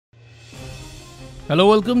Hello,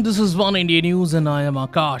 welcome. This is One India News and I am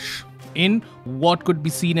Akash. In what could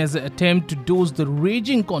be seen as an attempt to douse the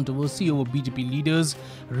raging controversy over BJP leaders'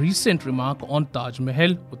 recent remark on Taj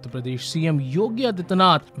Mahal, Uttar Pradesh CM Yogi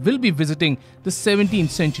Adityanath will be visiting the 17th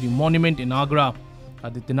century monument in Agra.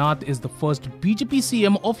 Adityanath is the first BJP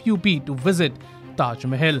CM of UP to visit Taj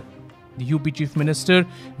Mahal. The UP Chief Minister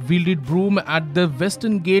wielded broom at the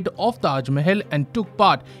western gate of Taj Mahal and took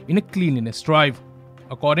part in a cleanliness drive.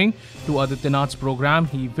 According to Adityanath's program,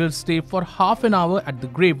 he will stay for half an hour at the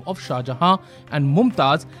grave of Shah Jahan and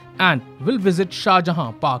Mumtaz and will visit Shah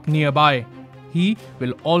Jahan Park nearby. He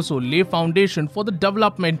will also lay foundation for the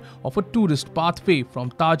development of a tourist pathway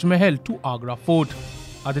from Taj Mahal to Agra Fort.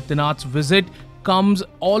 Adityanath's visit comes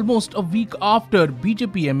almost a week after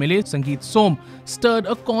BJP MLA Sangeet Som stirred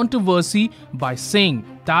a controversy by saying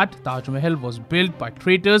that Taj Mahal was built by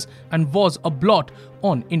traitors and was a blot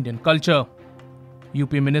on Indian culture.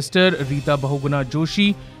 UP Minister Rita Bahuguna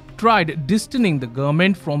Joshi tried distancing the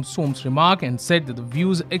government from Som's remark and said that the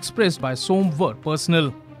views expressed by Som were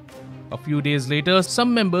personal. A few days later,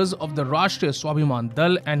 some members of the Rashtriya Swabhiman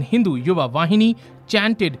Dal and Hindu Yuva Vahini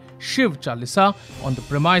chanted Shiv Chalisa on the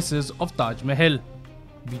premises of Taj Mahal.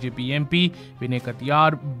 BJP MP Vinay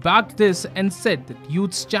Katiyar backed this and said that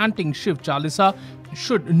youths chanting Shiv Chalisa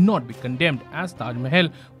should not be condemned as Taj Mahal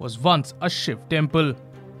was once a Shiv temple.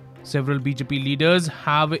 Several BJP leaders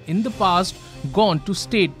have in the past gone to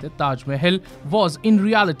state that Taj Mahal was in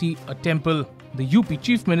reality a temple. The UP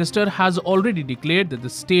Chief Minister has already declared that the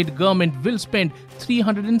state government will spend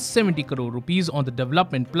 370 crore rupees on the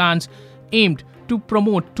development plans aimed to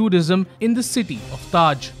promote tourism in the city of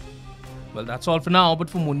Taj. Well, that's all for now, but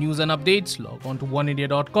for more news and updates, log on to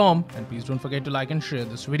oneindia.com and please don't forget to like and share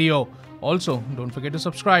this video. Also, don't forget to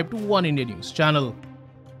subscribe to One India News channel.